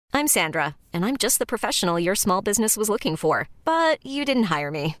I'm Sandra, and I'm just the professional your small business was looking for. But you didn't hire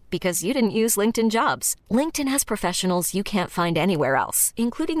me because you didn't use LinkedIn Jobs. LinkedIn has professionals you can't find anywhere else,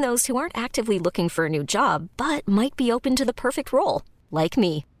 including those who aren't actively looking for a new job, but might be open to the perfect role, like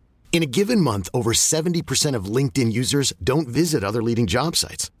me. In a given month, over 70% of LinkedIn users don't visit other leading job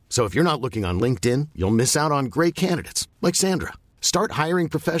sites. So if you're not looking on LinkedIn, you'll miss out on great candidates like Sandra. Start hiring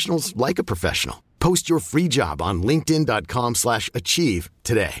professionals like a professional. Post your free job on linkedin.com/achieve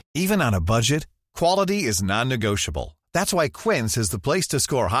today. Even on a budget, quality is non-negotiable. That's why Quince is the place to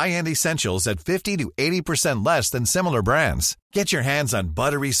score high-end essentials at 50 to 80% less than similar brands. Get your hands on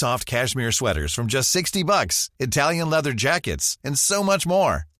buttery soft cashmere sweaters from just $60, Italian leather jackets, and so much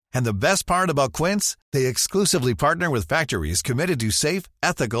more. And the best part about Quince, they exclusively partner with factories committed to safe,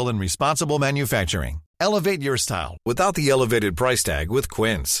 ethical, and responsible manufacturing. Elevate your style without the elevated price tag with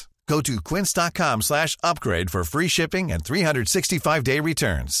Quince. Go to quince.com/upgrade for free shipping and 365-day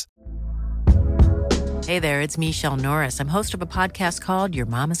returns. Hey there, it's Michelle Norris. I'm host of a podcast called Your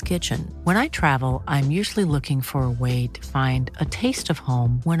Mama's Kitchen. When I travel, I'm usually looking for a way to find a taste of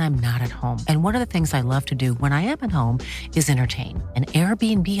home when I'm not at home. And one of the things I love to do when I am at home is entertain. And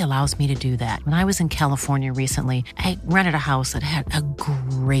Airbnb allows me to do that. When I was in California recently, I rented a house that had a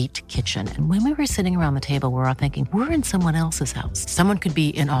great kitchen. And when we were sitting around the table, we were all thinking, we're in someone else's house. Someone could be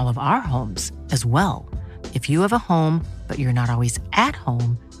in all of our homes as well. If you have a home, but you're not always at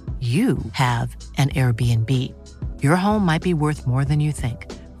home, you have an Airbnb. Your home might be worth more than you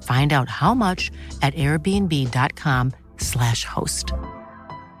think. Find out how much at airbnb.com/host.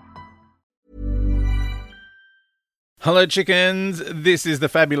 Hello, chickens. This is the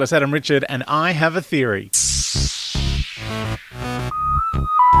fabulous Adam Richard, and I have a theory.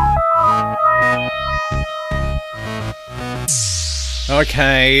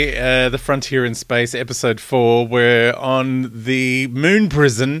 Okay, The Frontier in Space, Episode 4. We're on the moon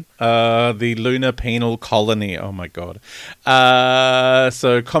prison, the lunar penal colony. Oh, my God.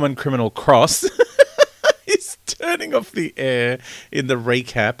 So, Common Criminal Cross is turning off the air in the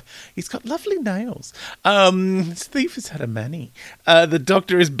recap. He's got lovely nails. This thief has had a mani. The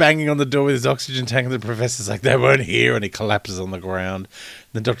doctor is banging on the door with his oxygen tank, and the professor's like, they weren't here, and he collapses on the ground.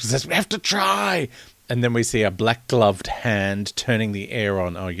 The doctor says, we have to try. And then we see a black-gloved hand turning the air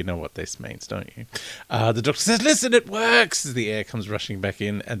on. Oh, you know what this means, don't you? The doctor says, listen, it works, as the air comes rushing back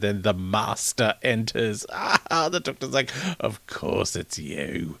in. And then the master enters. The doctor's like, of course it's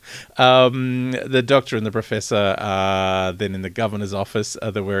you. The doctor and the professor are then in the governor's office.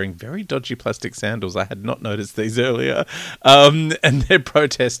 They're wearing very dodgy plastic sandals. I had not noticed these earlier. And they're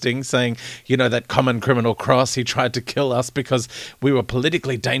protesting, saying, you know, that Common Criminal Cross, he tried to kill us because we were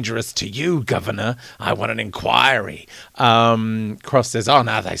politically dangerous to you, Governor. I want an inquiry. Cross says, oh,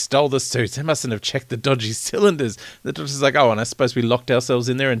 no, they stole the suits. They mustn't have checked the dodgy cylinders. The doctor's like, oh, and I suppose we locked ourselves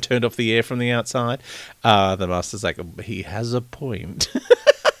in there and turned off the air from the outside. The master's like, he has a point.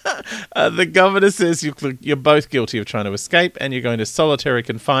 The governor says you're both guilty of trying to escape and you're going to solitary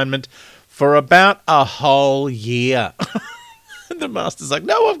confinement for about a whole year. And the master's like,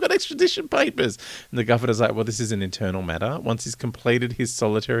 no, I've got extradition papers. And the governor's like, well, this is an internal matter. Once he's completed his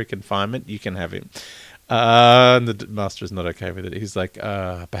solitary confinement, you can have him. And the master is not okay with it. He's like,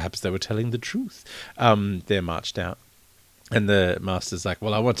 perhaps they were telling the truth. They're marched out. And the master's like,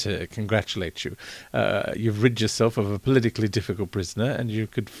 well, I want to congratulate you. You've rid yourself of a politically difficult prisoner, and you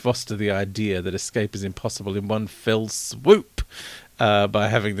could foster the idea that escape is impossible in one fell swoop. By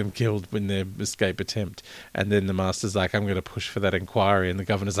having them killed in their escape attempt. And then the master's like, I'm going to push for that inquiry. And the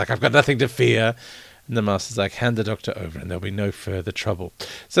governor's like, I've got nothing to fear. And the master's like, hand the doctor over and there'll be no further trouble.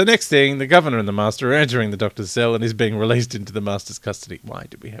 So next thing, the governor and the master are entering the doctor's cell and is being released into the master's custody. Why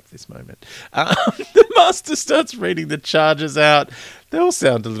did we have this moment? The master starts reading the charges out. They all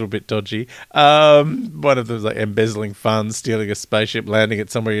sound a little bit dodgy. One of them was like embezzling funds, stealing a spaceship, landing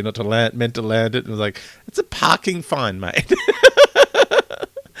it somewhere you're not meant to land it. And it was like, it's a parking fine, mate.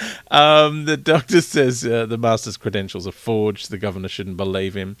 The doctor says the master's credentials are forged. The governor shouldn't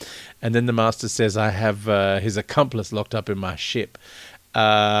believe him. And then the master says, I have his accomplice locked up in my ship.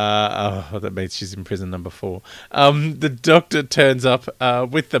 That means she's in prison number 4. The doctor turns up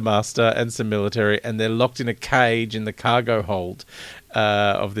with the master and some military, and they're locked in a cage in the cargo hold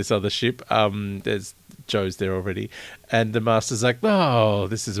of this other ship. There's Joe's there already. And the master's like, oh,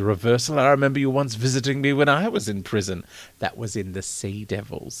 this is a reversal. I remember you once visiting me when I was in prison. That was in The Sea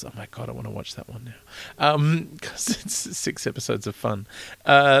Devils. Oh, my God, I want to watch that one now. Because it's 6 episodes of fun.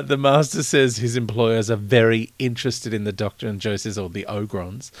 The master says his employers are very interested in the doctor, and Joe says, oh, the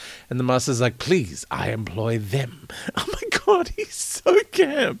Ogrons. And the master's like, please, I employ them. Oh, my God, he's so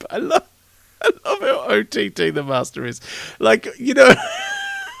camp. I love how OTT the master is. Like, you know...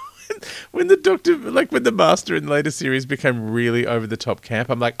 when the Doctor, like when the Master in later series became really over the top camp,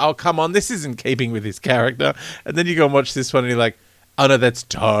 I'm like, oh, come on, this isn't keeping with his character. And then you go and watch this one and you're like, oh no, that's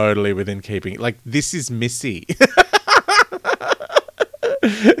totally within keeping. Like, this is Missy.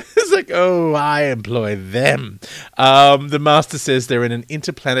 It's like, oh, I employ them. The Master says they're in an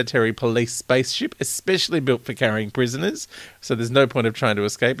interplanetary police spaceship, especially built for carrying prisoners. So there's no point of trying to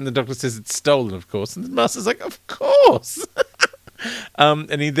escape. And the Doctor says it's stolen, of course. And the Master's like, of course. And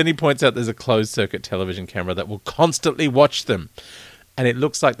then he points out there's a closed-circuit television camera that will constantly watch them. And it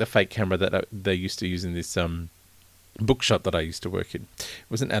looks like the fake camera that they used to use in this bookshop that I used to work in. It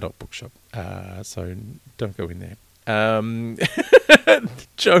was an adult bookshop, so don't go in there.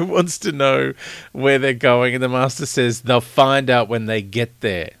 Joe wants to know where they're going, and the Master says they'll find out when they get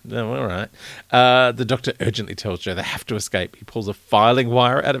there. Oh, all right. The Doctor urgently tells Joe they have to escape. He pulls a filing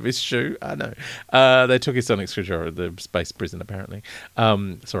wire out of his shoe. I know. They took his sonic screwdriver to the space prison, apparently.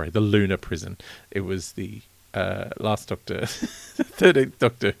 Sorry, the lunar prison. It was the last Doctor, the 13th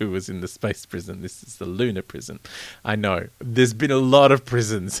Doctor who was in the space prison. This is the lunar prison. I know. There's been a lot of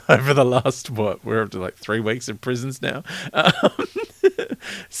prisons over the last, we're up to like 3 weeks of prisons now.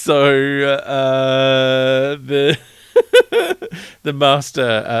 The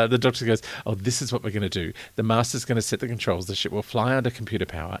Master, the Doctor goes, oh, this is what we're going to do. The Master's going to set the controls. The ship will fly under computer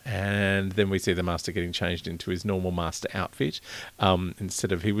power. And then we see the Master getting changed into his normal Master outfit.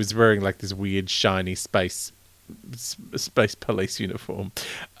 Instead of, he was wearing like this weird, shiny space police uniform.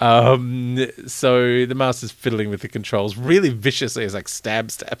 So the Master's fiddling with the controls really viciously. It's like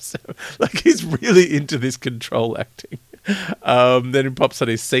stab. Like he's really into this control acting. Then he pops on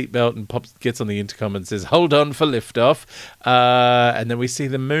his seatbelt and gets on the intercom and says, hold on for liftoff. And then we see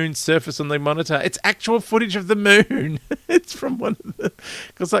the moon surface on the monitor. It's actual footage of the moon. It's from one of the...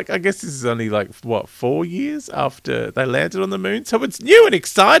 Because, like, I guess this is only, 4 years after they landed on the moon? So it's new and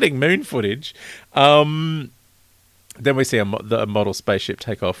exciting moon footage. Then we see a model spaceship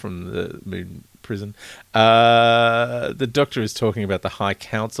take off from the moon prison. The Doctor is talking about the High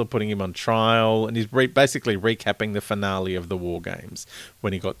Council putting him on trial, and he's basically recapping the finale of the War Games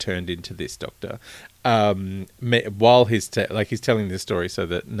when he got turned into this Doctor. While he's telling this story so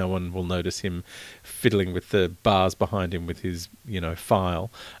that no one will notice him fiddling with the bars behind him with his file.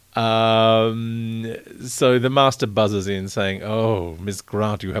 So the Master buzzes in saying, oh, Miss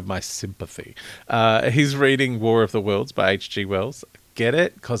Grant, you have my sympathy. He's reading War of the Worlds by H.G. Wells. Get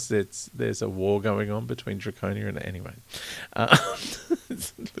it? Because there's a war going on between Draconia and... Anyway.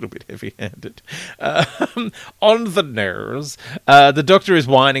 It's a little bit heavy-handed. On the nose, the Doctor is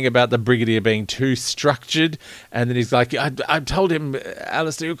whining about the Brigadier being too structured, and then he's like, I told him,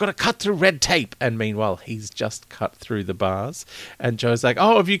 Alistair, you've got to cut through red tape. And meanwhile, he's just cut through the bars. And Joe's like,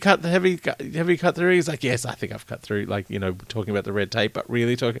 oh, have you cut through? He's like, yes, I think I've cut through, talking about the red tape, but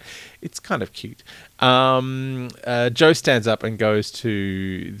really talking... It's kind of cute. Joe stands up and goes to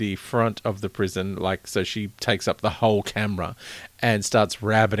the front of the prison, so she takes up the whole camera and starts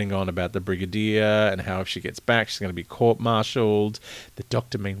rabbiting on about the Brigadier and how if she gets back, she's going to be court-martialed. The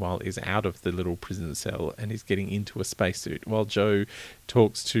Doctor, meanwhile, is out of the little prison cell and is getting into a spacesuit while Joe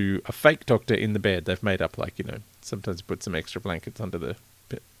talks to a fake Doctor in the bed. They've made up, sometimes put some extra blankets under the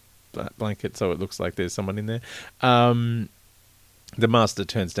blanket so it looks like there's someone in there. The Master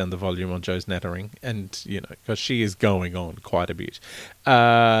turns down the volume on Joe's nattering, and, because she is going on quite a bit.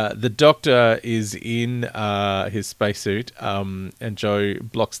 The Doctor is in his spacesuit, and Joe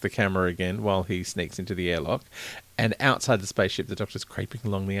blocks the camera again while he sneaks into the airlock. And outside the spaceship, the Doctor's creeping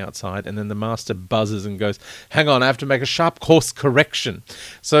along the outside, and then the Master buzzes and goes, hang on, I have to make a sharp course correction.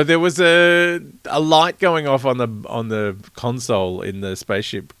 So there was a light going off on the console in the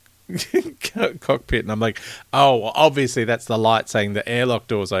spaceship cockpit, and I'm like, oh, obviously that's the light saying the airlock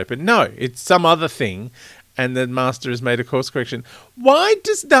door's open. No, it's some other thing, and the Master has made a course correction. Why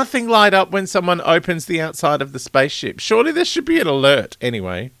does nothing light up when someone opens the outside of the spaceship? Surely there should be an alert.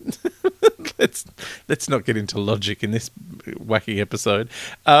 Anyway, let's not get into logic in this wacky episode.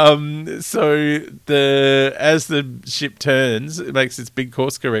 So as the ship turns, it makes its big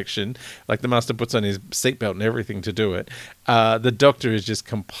course correction. The Master puts on his seatbelt and everything to do it. The Doctor is just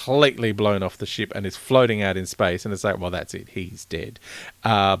completely blown off the ship and is floating out in space. And it's like, well, that's it. He's dead.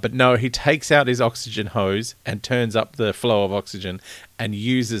 But no, he takes out his oxygen hose and turns up the flow of oxygen and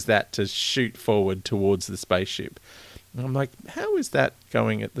uses that to shoot forward towards the spaceship. And I'm like, how is that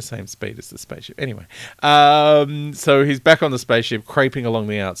going at the same speed as the spaceship? Anyway, so he's back on the spaceship, creeping along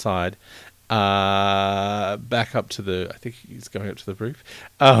the outside, back up to I think he's going up to the roof.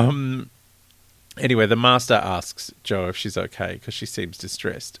 Anyway, the master asks Jo if she's okay because she seems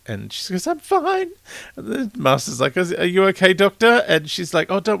distressed. And she goes, I'm fine. And the master's like, are you okay, doctor? And she's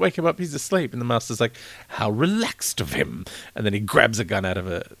like, oh, don't wake him up. He's asleep. And the master's like, how relaxed of him. And then he grabs a gun out of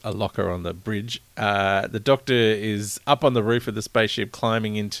a locker on the bridge. The doctor is up on the roof of the spaceship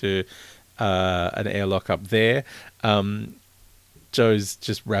climbing into an airlock up there. Jo's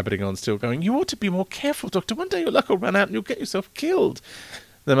just rabbiting on still going, you ought to be more careful, doctor. One day your luck will run out and you'll get yourself killed.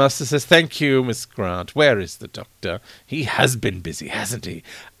 The master says, thank you, Miss Grant. Where is the doctor? He has been busy, hasn't he?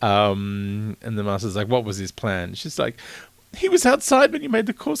 And the master's like, what was his plan? She's like, he was outside when you made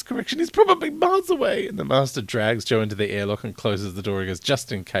the course correction. He's probably miles away. And the master drags Jo into the airlock and closes the door. He goes,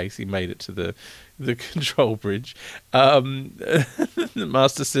 just in case. He made it to the control bridge. The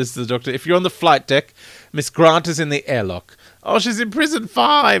master says to the doctor, if you're on the flight deck, Miss Grant is in the airlock. Oh, she's in prison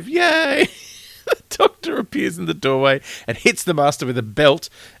 5. Yay! The doctor appears in the doorway and hits the master with a belt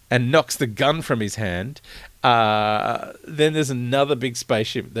and knocks the gun from his hand. Then there's another big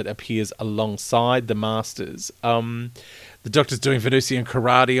spaceship that appears alongside the master's. The doctor's doing Venusian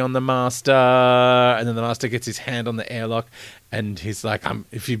karate on the master, and then the master gets his hand on the airlock, and he's like, I'm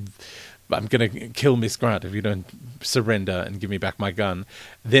going to kill Miss Grant if you don't surrender and give me back my gun.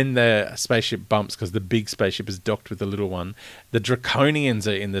 Then the spaceship bumps because the big spaceship is docked with the little one. The Draconians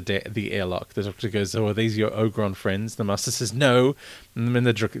are in the airlock. The doctor goes, oh, are these your Ogron friends? The master says, no. And when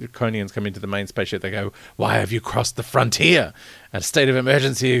the Draconians come into the main spaceship, they go, why have you crossed the frontier? A state of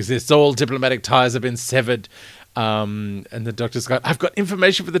emergency exists. All diplomatic ties have been severed. And the doctor's like, I've got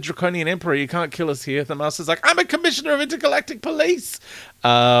information for the Draconian Emperor. You can't kill us here. The master's like, I'm a commissioner of intergalactic police.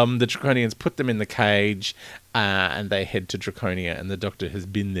 The Draconians put them in the cage and they head to Draconia. And the doctor has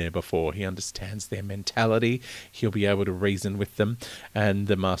been there before. He understands their mentality. He'll be able to reason with them. And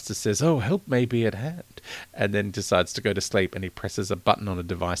the master says, oh, help may be at hand. And then decides to go to sleep. And he presses a button on a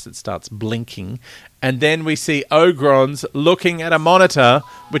device that starts blinking. And then we see Ogrons looking at a monitor,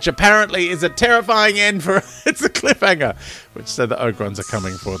 which apparently is a terrifying end for it's a cliffhanger, which said the Ogrons are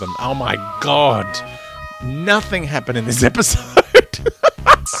coming for them. Oh my God. Nothing happened in this episode.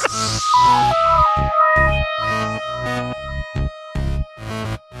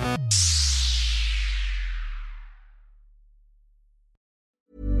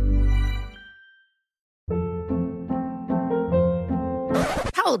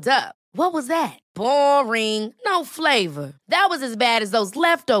 Hold up. What was that? Boring. No flavor. That was as bad as those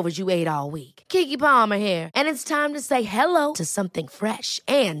leftovers you ate all week. Keke Palmer here. And it's time to say hello to something fresh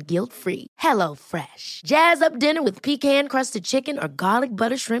and guilt-free. Hello Fresh. Jazz up dinner with pecan-crusted chicken or garlic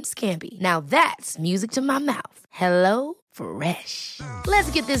butter shrimp scampi. Now that's music to my mouth. Hello Fresh.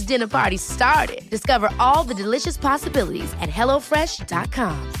 Let's get this dinner party started. Discover all the delicious possibilities at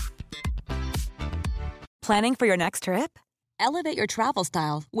hellofresh.com. Planning for your next trip? Elevate your travel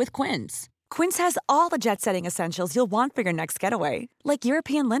style with Quince. Quince has all the jet-setting essentials you'll want for your next getaway, like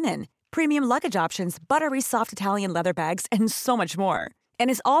European linen, premium luggage options, buttery soft Italian leather bags, and so much more.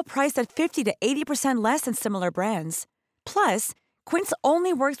 And is all priced at 50 to 80% less than similar brands. Plus, Quince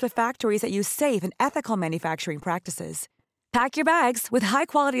only works with factories that use safe and ethical manufacturing practices. Pack your bags with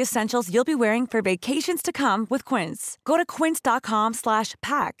high-quality essentials you'll be wearing for vacations to come with Quince. Go to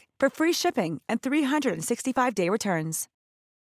quince.com/pack for free shipping and 365-day returns.